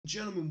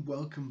Gentlemen,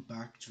 welcome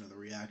back to another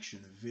reaction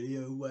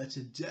video where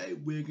today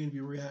we're going to be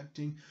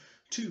reacting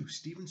to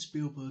Steven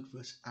Spielberg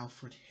vs.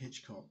 Alfred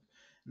Hitchcock.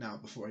 Now,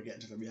 before I get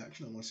into the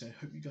reaction, I want to say I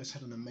hope you guys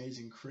had an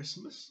amazing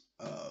Christmas.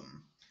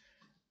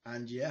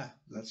 And yeah,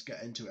 let's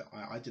get into it.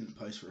 I didn't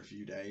post for a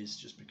few days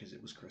just because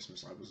it was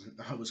Christmas.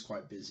 I was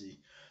quite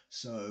busy.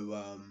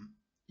 So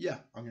yeah,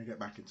 I'm going to get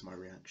back into my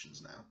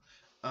reactions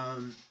now.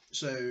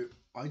 So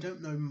I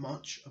don't know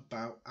much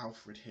about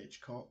Alfred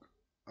Hitchcock.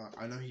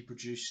 I know he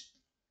produced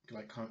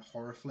like kind of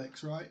horror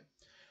flicks, right?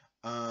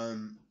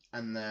 And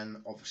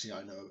then obviously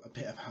I know a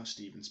bit about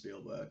Steven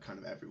Spielberg. Kind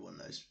of everyone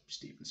knows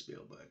Steven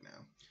Spielberg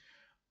now.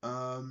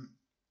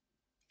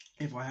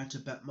 If I had to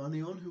bet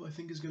money on who I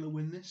think is going to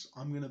win this,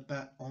 I'm going to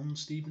bet on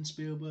Steven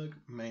Spielberg,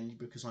 mainly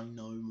because I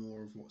know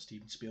more of what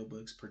Steven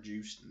Spielberg's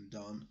produced and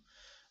done.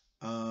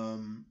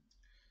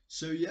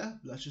 So yeah,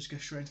 let's just get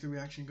straight into the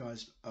reaction,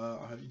 guys.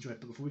 I hope you enjoyed it.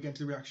 But before we get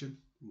into the reaction,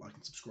 like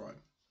and subscribe.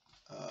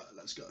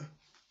 Let's go.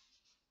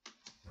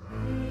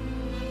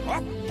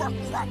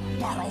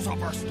 Bottles are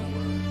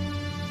bursting.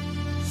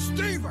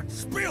 Steven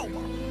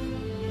Spielberg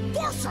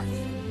versus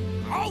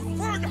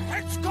Alfred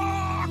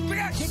Hitchcock.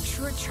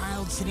 Picture a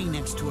child sitting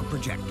next to a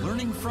projector,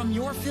 learning from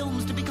your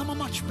films to become a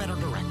much better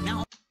director.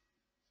 Now,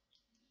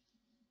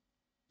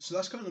 so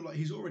that's kind of like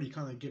he's already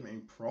kind of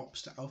giving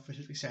props to Alfred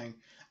Hitchcock, saying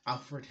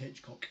Alfred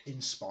Hitchcock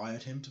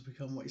inspired him to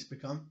become what he's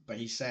become, but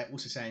he's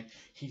also saying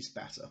he's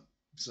better.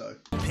 So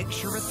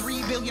picture a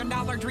 $3 billion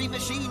dream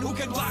machine who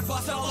can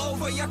blockbuster all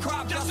over your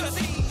crop just to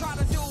see. Try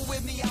to do it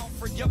with me,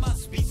 Alfred, you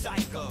must be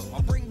psycho.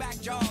 I'll bring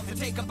back Jaws to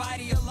take a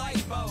bite of your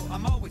lipo.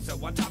 I'm always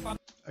so on top of...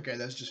 Okay,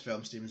 let's just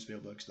film Steven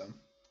Spielberg's done.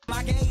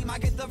 My game, I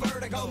get the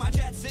vertigo. My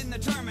jet's in the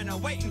terminal,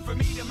 waiting for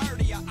me to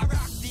murder ya. I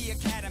rock the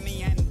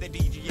Academy and the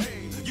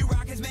DGA. You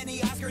rock as many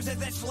Oscars as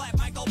that slap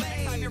Michael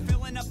Bay. Time you're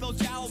filling up those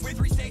jowls with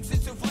 3 steaks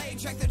and souffle.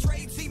 Check the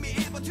trade, see me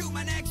amble to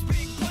my next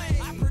big play.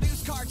 I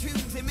produce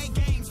cartoons and make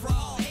games for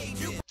all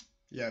ages.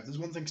 Yeah, if there's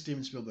one thing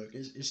Steven Spielberg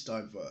is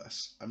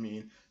diverse. I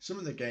mean, some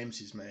of the games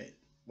he's made,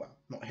 well,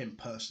 not him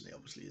personally,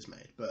 obviously, has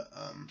made, but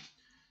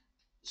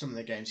some of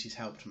the games he's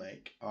helped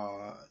make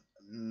are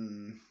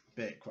a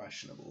bit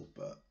questionable,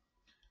 but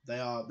they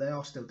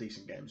are still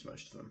decent games,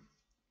 most of them.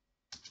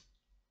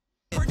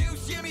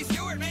 Produce Jimmy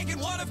Stewart making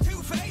one of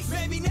two-face.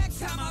 Maybe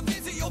next time I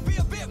visit you'll be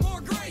a bit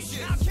more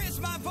gracious. I'll kiss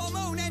my full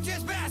moon and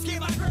just bask in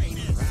my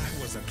greatness.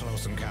 That was a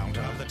close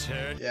encounter of the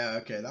turd. Yeah,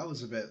 okay, that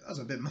was a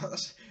bit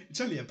much. It's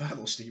only a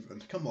battle,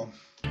 Steven. Come on.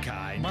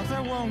 Kind. But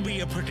there won't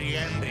be a pretty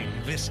ending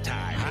this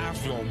time.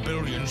 Half your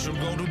billions should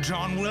go to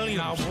John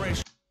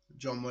Williams.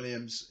 John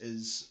Williams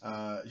is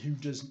who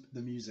does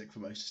the music for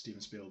most of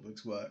Steven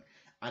Spielberg's work,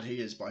 and he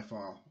is by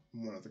far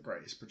one of the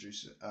greatest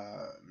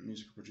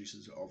musical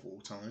producers of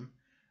all time.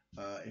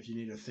 If you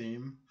need a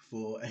theme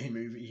for a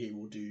movie,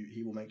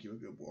 he will make you a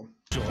good one.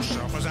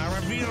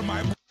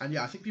 And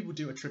yeah, I think people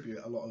do attribute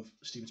a lot of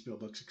Steven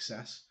Spielberg's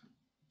success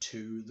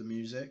to the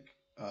music,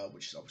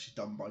 which is obviously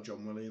done by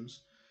John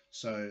Williams.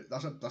 So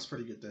that's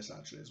pretty good diss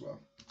actually as well.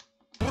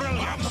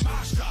 I'm the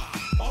master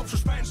of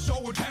suspense, so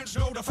intense,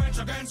 no defense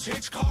against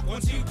Hitchcock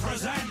once he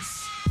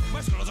presents.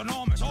 My skill is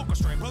enormous,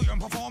 orchestrate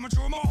brilliant performance.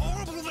 You're more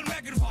horrible than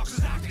Megan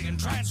Fox's acting in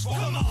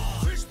Transformers.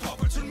 Fish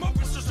puppets and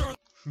Muppets disturb.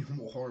 You're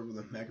more horrible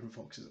than Megan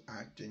Fox's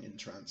acting in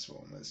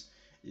Transformers.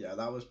 Yeah,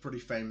 that was pretty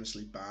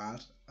famously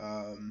bad.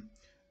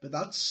 But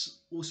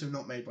that's also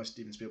not made by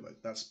Steven Spielberg.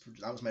 That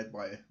was made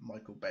by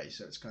Michael Bay,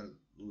 so it's kind of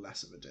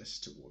less of a diss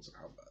towards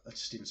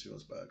Steven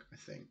Spielberg, I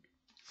think.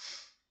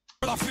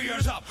 The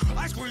fear's up.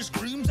 I squeeze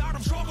creams out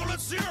of chocolate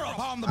syrup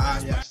on the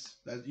yes,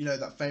 you know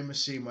that famous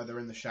scene where they're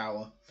in the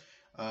shower,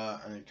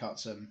 and it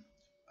cuts him,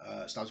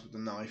 stabs with the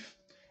knife.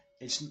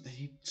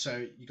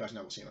 So you guys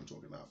know what scene I'm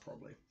talking about,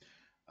 probably.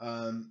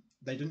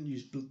 They didn't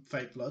use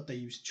fake blood; they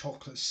used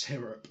chocolate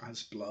syrup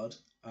as blood.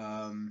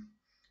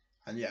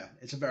 And yeah,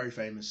 it's a very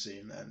famous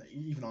scene, and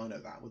even I know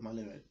that with my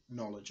limited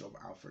knowledge of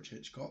Alfred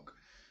Hitchcock.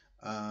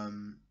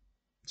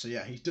 So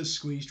yeah, he does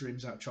squeeze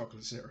dreams out of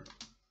chocolate syrup.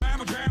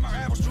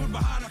 Ever stood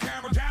behind the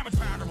camera, damage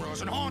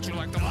panderers and haunt you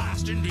like the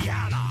last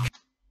Indiana.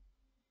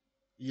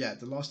 Yeah,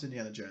 the last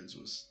Indiana Jones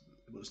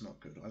was not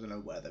good. I don't know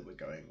where they were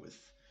going with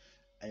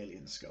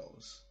alien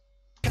skulls.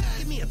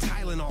 Give me a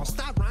Tylenol,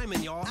 stop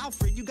rhyming, y'all.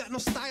 Alfred, you got no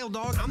style,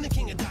 dog. I'm the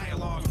king of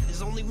dialogue.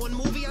 There's only one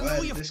movie I know you.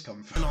 Where did this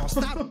come from? No,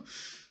 stop.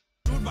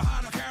 Stood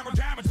behind the camera,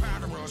 damage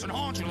panderers and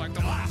haunt you like the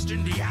last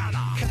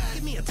Indiana.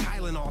 Give me a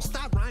Tylenol,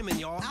 stop rhyming,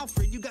 y'all.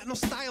 Alfred, you got no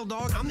style,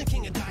 dog. I'm the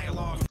king of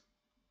dialogue.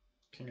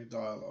 King of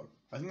dialogue.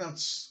 I think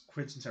that's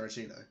Quentin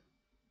Tarantino.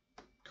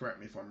 Correct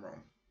me if I'm wrong.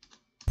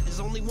 There's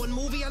only one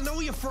movie I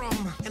know you from,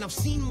 and I've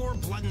seen more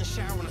blood in the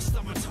shower when I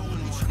stubbed my toe in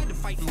one. Tried to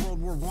fight in World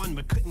War I,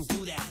 but couldn't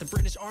do that. The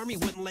British Army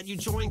wouldn't let you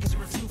join because you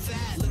were too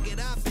fat. Look it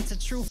up, it's a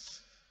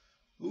truth.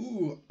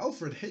 Ooh,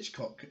 Alfred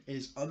Hitchcock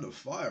is under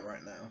fire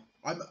right now.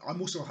 I'm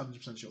also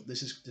 100% sure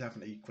this is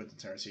definitely Quentin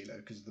Tarantino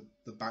because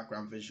the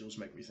background visuals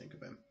make me think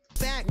of him.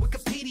 Back,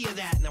 Wikipedia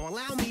that. Now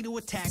allow me to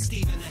attack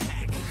Steven the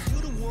Hack.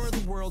 You the War of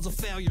the Worlds of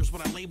Failures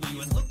when I label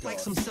you. It looked like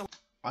some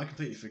I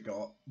completely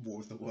forgot War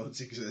of the Worlds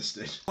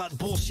existed. But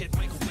bullshit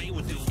Michael Bay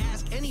would do.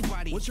 Ask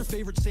anybody. What's your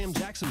favorite Sam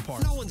Jackson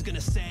part? No one's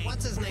gonna say,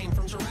 what's his name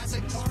from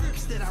Jurassic Park?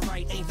 Scripts that I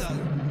write ain't the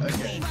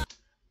okay.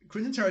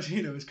 Quentin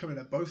Tarantino is coming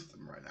at both of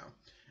them right now.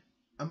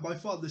 And by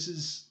far,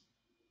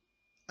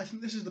 I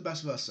think this is the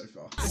best verse so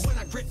far. When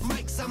I grip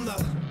mics, I'm the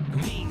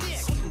mean.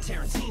 Quentin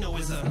Tarantino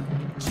is a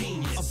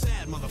genius. A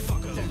bad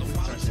motherfucker. From the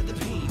wallet to the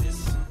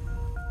penis.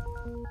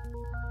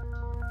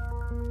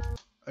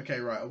 Okay,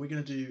 right. Are we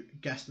going to do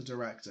guess the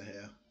director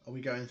here? Are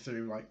we going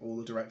through like all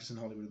the directors in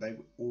Hollywood? Are they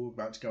all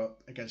about to go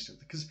up against it?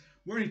 Because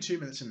we're only 2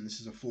 minutes in and this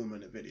is a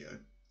 4-minute video.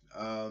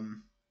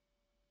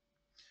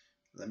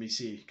 Let me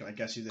see. Can I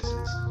guess who this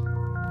is?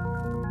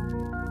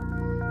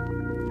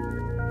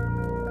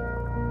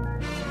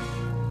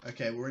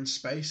 Okay, we're in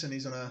space and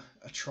he's on a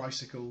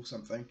tricycle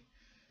something.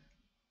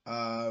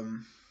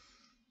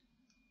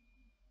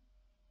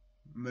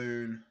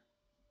 Moon.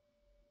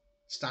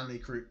 Stanley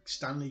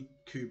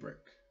Kubrick.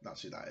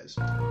 That's who that is.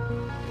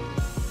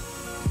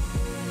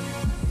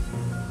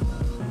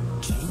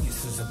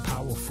 Genius is a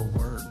powerful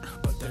word,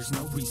 but there's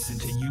no reason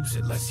to use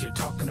it unless you're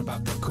talking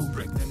about the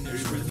Kubrick. Then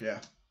there's really yeah.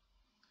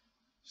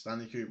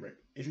 Stanley Kubrick.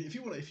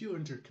 If you're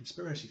into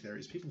conspiracy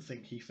theories, people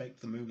think he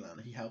faked the moon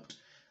landing. He helped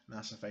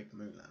NASA fake the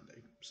moon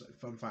landing. So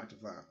fun fact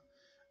of that.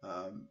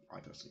 I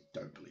personally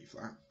don't believe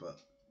that, but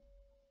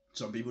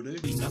some people do.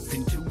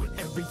 Nothing to it.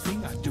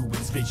 Everything I do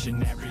is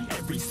visionary.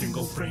 Every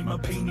single frame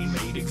of painting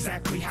made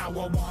exactly how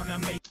I wanna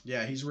make.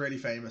 Yeah, he's really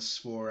famous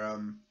for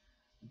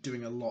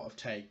doing a lot of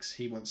takes.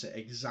 He wants it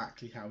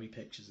exactly how he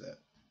pictures it.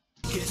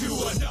 Get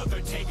to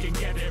another take and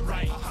get it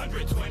right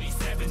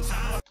 127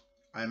 times.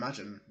 I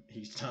imagine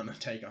he's done a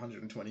take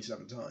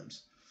 127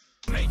 times.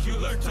 Make you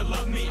learn to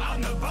love me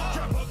on the bar.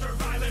 Jump up their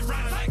violent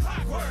rhymes like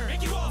clockwork.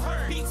 Make you all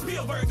hurt. Beat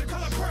Spielberg, the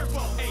color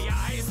purple.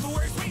 AI is the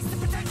worst waste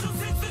of potential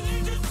since the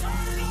Ninja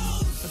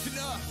Turtles. That's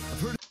enough.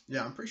 I've heard.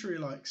 Yeah, I'm pretty sure he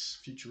likes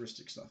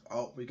futuristic stuff.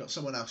 Oh, we got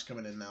someone else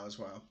coming in now as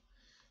well.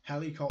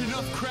 Helicopter.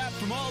 Enough crap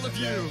from all of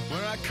you.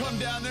 When I come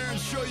down there and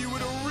show you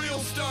what a real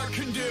star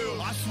can do.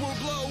 I swoop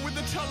low with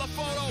the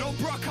telephoto. No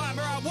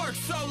Bruckheimer, I work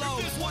solo.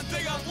 If there's one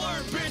thing I've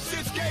learned, bitch,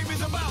 this game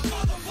is about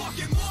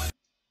motherfucking money.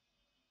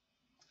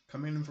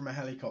 Coming in from a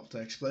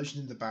helicopter,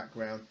 explosion in the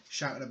background,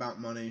 shouting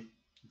about money.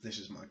 This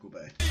is Michael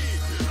Bay.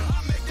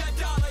 I make that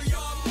dollar,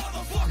 y'all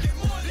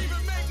motherfucking money.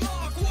 Even make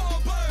Mark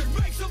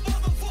Wahlberg make some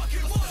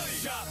motherfucking money.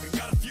 Shopping,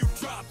 got a few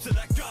drops of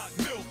that got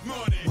milk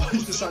money. Why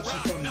is this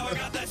actually funny? Now I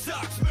got that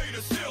socks made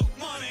of silk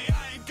money.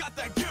 I ain't got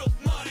that guilt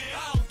money.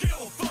 I don't give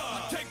a fuck.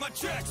 I take my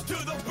checks to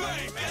the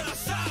bank and I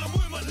sign them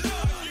with my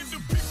love. Give the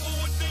people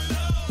what they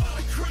love. All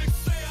the critics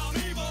say I'm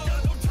evil.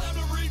 Got no time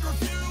to read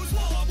reviews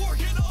while I'm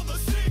working on the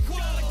sequel.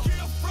 Got a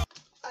gift from.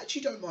 I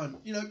actually don't mind.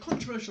 You know,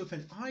 controversial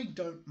opinion. I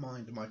don't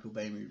mind Michael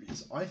Bay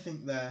movies. I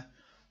think they're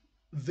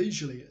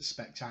visually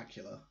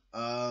spectacular.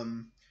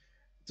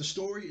 The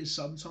story is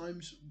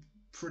sometimes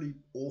pretty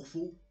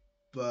awful,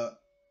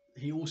 but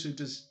he also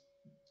does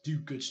do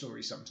good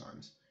stories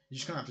sometimes. You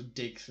just kind of have to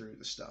dig through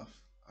the stuff.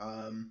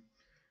 But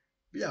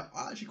yeah,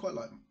 I actually quite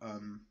like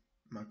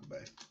Michael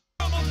Bay.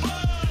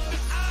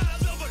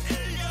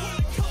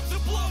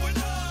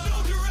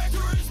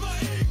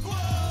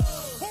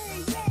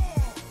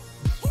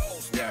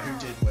 Yeah, who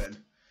did win?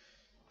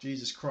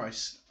 Jesus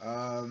Christ.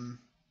 Oh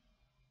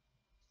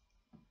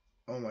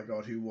my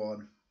god, who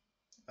won?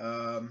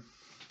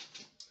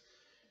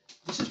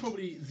 This is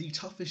probably the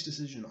toughest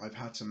decision I've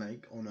had to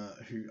make on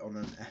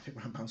an epic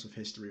roundhouse of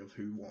history of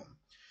who won.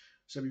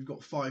 So we've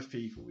got 5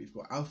 people. We've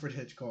got Alfred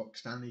Hitchcock,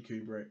 Stanley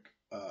Kubrick,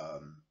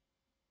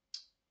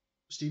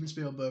 Steven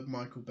Spielberg,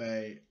 Michael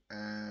Bay,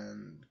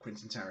 and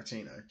Quentin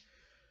Tarantino.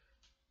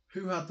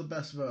 Who had the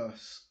best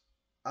verse?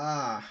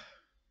 I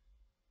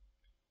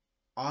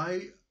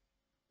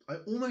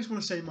almost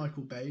want to say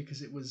Michael Bay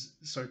because it was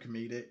so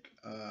comedic.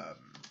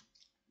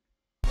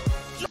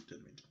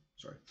 Didn't mean to,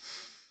 sorry.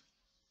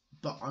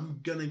 But I'm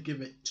gonna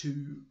give it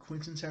to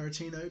Quentin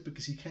Tarantino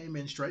because he came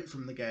in straight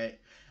from the gate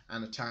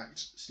and attacked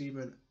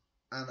Steven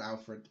and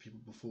Alfred, the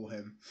people before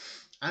him,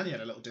 and he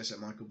had a little diss at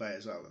Michael Bay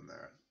as well in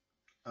there.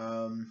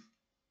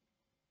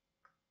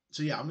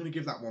 So yeah, I'm gonna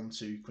give that one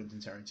to Quentin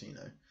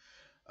Tarantino.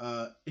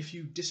 If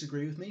you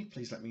disagree with me,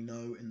 please let me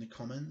know in the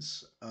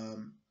comments.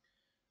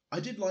 I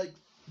did like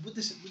with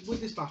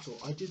this battle.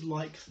 I did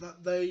like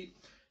that they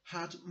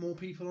had more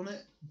people on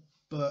it,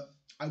 but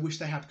I wish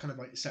they had kind of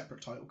like a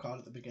separate title card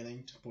at the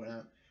beginning to point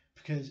out,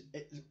 because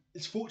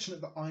it's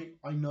fortunate that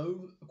I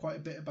know quite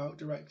a bit about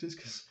directors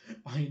because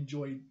I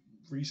enjoy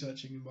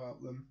researching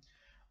about them,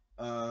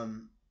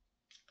 and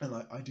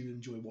I do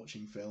enjoy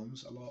watching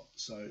films a lot,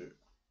 so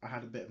I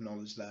had a bit of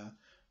knowledge there.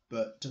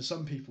 But to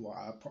some people,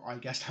 I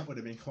guess that would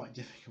have been quite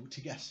difficult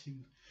to guess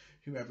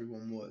who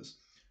everyone was.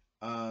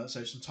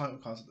 So some title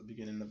cards at the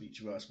beginning of each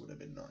verse would have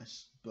been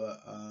nice, but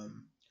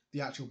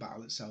the actual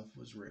battle itself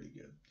was really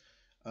good.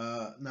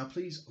 Now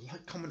please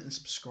like, comment and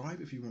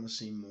subscribe if you want to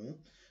see more.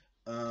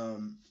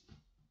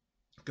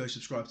 Go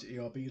subscribe to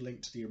ERB,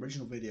 link to the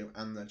original video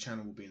and their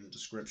channel will be in the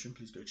description.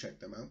 Please go check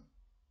them out,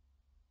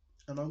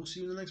 and I will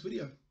see you in the next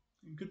video.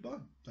 Goodbye.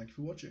 Thank you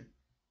for watching.